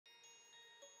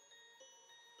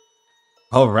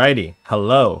Alrighty,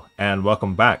 hello and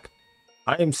welcome back.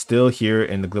 I am still here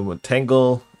in the Glimwood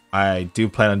Tangle. I do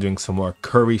plan on doing some more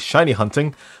curry shiny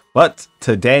hunting, but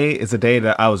today is a day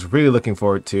that I was really looking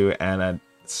forward to, and I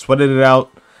sweated it out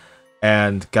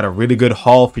and got a really good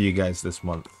haul for you guys this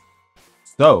month.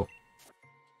 So,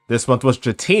 this month was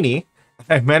Dratini.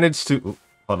 I managed to...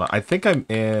 Hold on, I think I'm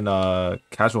in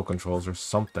casual controls or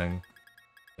something.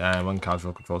 Yeah, I'm on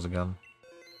casual controls again.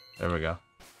 There we go.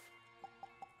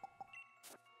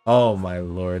 Oh my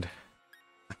lord.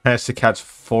 I managed to catch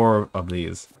 4 of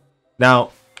these.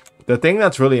 Now, the thing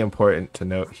that's really important to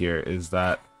note here is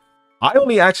that I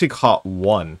only actually caught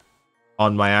 1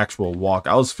 on my actual walk.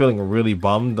 I was feeling really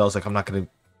bummed. I was like, I'm not going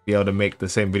to be able to make the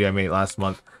same video I made last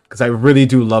month, because I really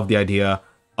do love the idea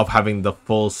of having the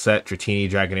full set Dratini,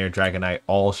 Dragonair, Dragonite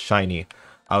all shiny.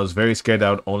 I was very scared that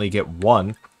I would only get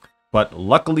 1, but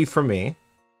luckily for me,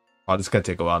 oh, this is going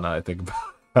to take a while now to think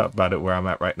about it where I'm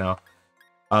at right now.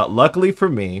 Luckily for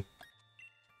me,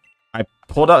 I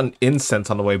pulled out an incense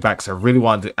on the way back, so I really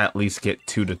wanted to at least get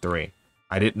 2 to 3.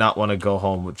 I did not want to go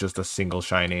home with just a single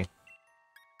shiny.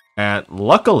 And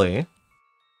luckily,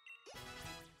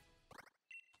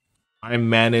 I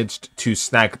managed to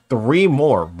snag 3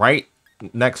 more right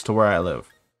next to where I live.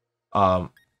 On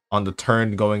the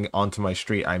turn going onto my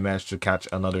street, I managed to catch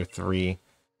another 3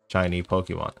 shiny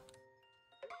Pokemon.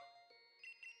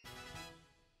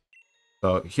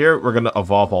 So here we're going to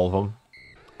evolve all of them.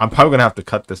 I'm probably going to have to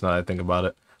cut this now that I think about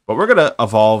it. But we're going to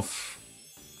evolve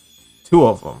 2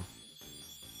 of them.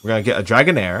 We're going to get a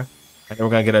Dragonair, and then we're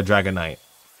going to get a Dragonite.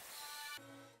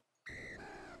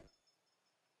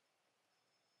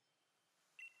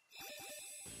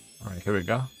 Alright, here we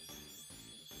go.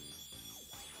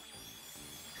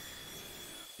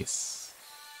 Yes.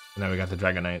 And then we got the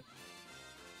Dragonite.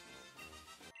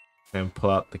 And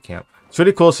pull out the camp. It's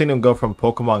really cool seeing him go from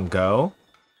Pokemon Go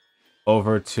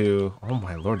over to... Oh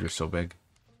my lord, you're so big.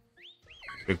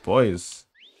 Big boys.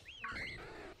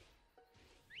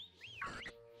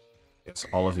 Yes,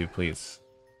 all of you, please.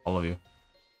 All of you.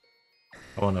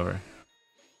 Come on over.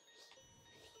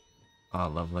 Ah,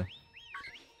 lovely.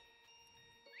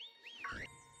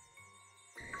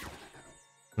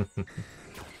 These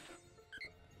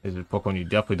are Pokemon you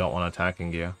definitely don't want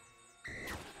attacking you.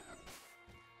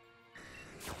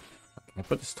 Can I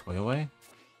put this toy away?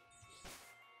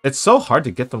 It's so hard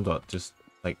to get them to just,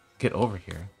 like, get over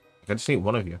here. I just need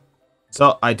 1 of you.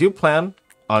 So, I do plan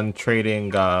on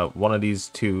trading one of these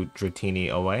 2 Dratini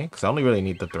away, because I only really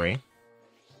need the 3.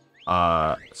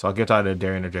 So I'll get either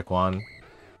Darien or Jaquan.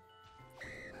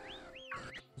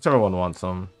 Whichever one wants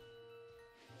them.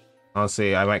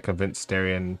 Honestly, I might convince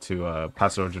Darien to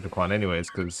pass it over to Jaquan anyways,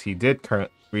 because he did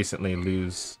recently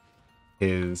lose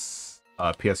his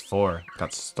PS4.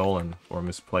 Got stolen or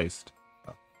misplaced.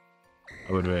 So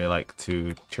I would really like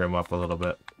to cheer him up a little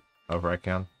bit, however I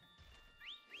can.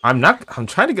 I'm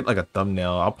trying to get like a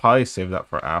thumbnail. I'll probably save that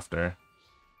for after.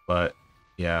 But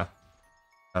yeah,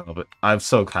 I love it. I'm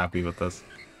so happy with this.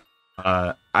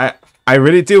 I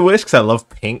really do wish, because I love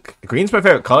pink. Green's my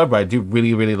favorite color, but I do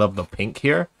really love the pink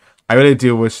here. I really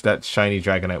do wish that shiny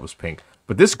Dragonite was pink.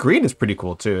 But this green is pretty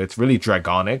cool too. It's really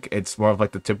dragonic. It's more of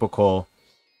like the typical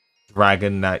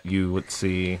dragon that you would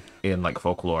see in like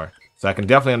folklore. So I can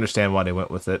definitely understand why they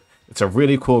went with it. It's a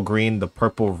really cool green. The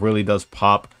purple really does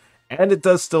pop. And it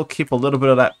does still keep a little bit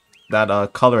of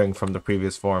that coloring from the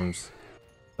previous forms.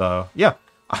 So yeah,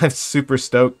 I'm super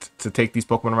stoked to take these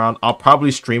Pokemon around. I'll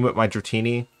probably stream with my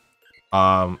Dratini.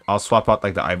 I'll swap out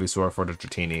like the Ivysaur for the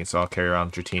Dratini. So I'll carry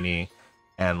around Dratini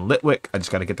and Litwick. I just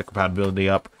got to get the compatibility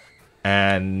up.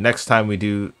 And next time we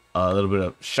do a little bit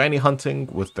of shiny hunting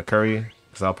with the curry,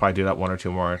 because I'll probably do that 1 or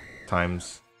 2 more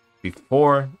times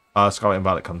before Scarlet and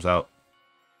Violet comes out.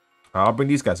 I'll bring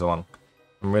these guys along.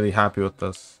 I'm really happy with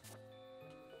this.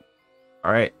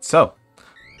 Alright, so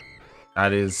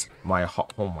that is my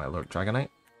oh my lord, Dragonite.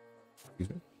 Excuse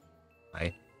me.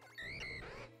 Hi.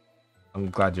 I'm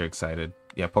glad you're excited.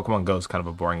 Yeah, Pokemon Go is kind of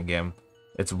a boring game.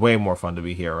 It's way more fun to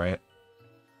be here, right?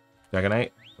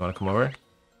 Dragonite, you want to come over?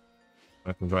 Want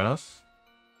to come join us?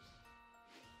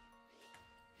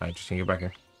 Alright, just get back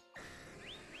here.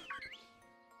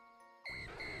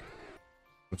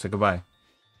 Let's say goodbye.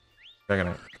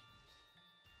 Dragonite.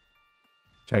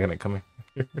 Dragonite, come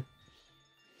here.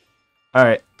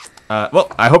 Alright.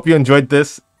 Well, I hope you enjoyed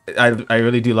this. I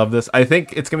really do love this. I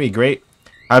think it's going to be great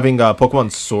having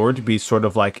Pokemon Sword be sort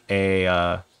of like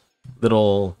a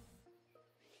little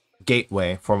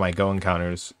gateway for my Go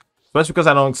encounters. Especially because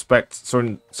I don't expect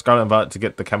Scarlet and Violet to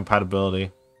get the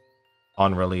compatibility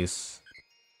on release.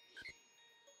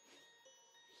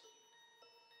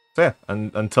 So yeah,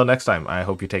 until next time, I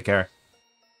hope you take care.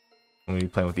 I'm gonna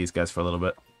be playing with these guys for a little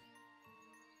bit.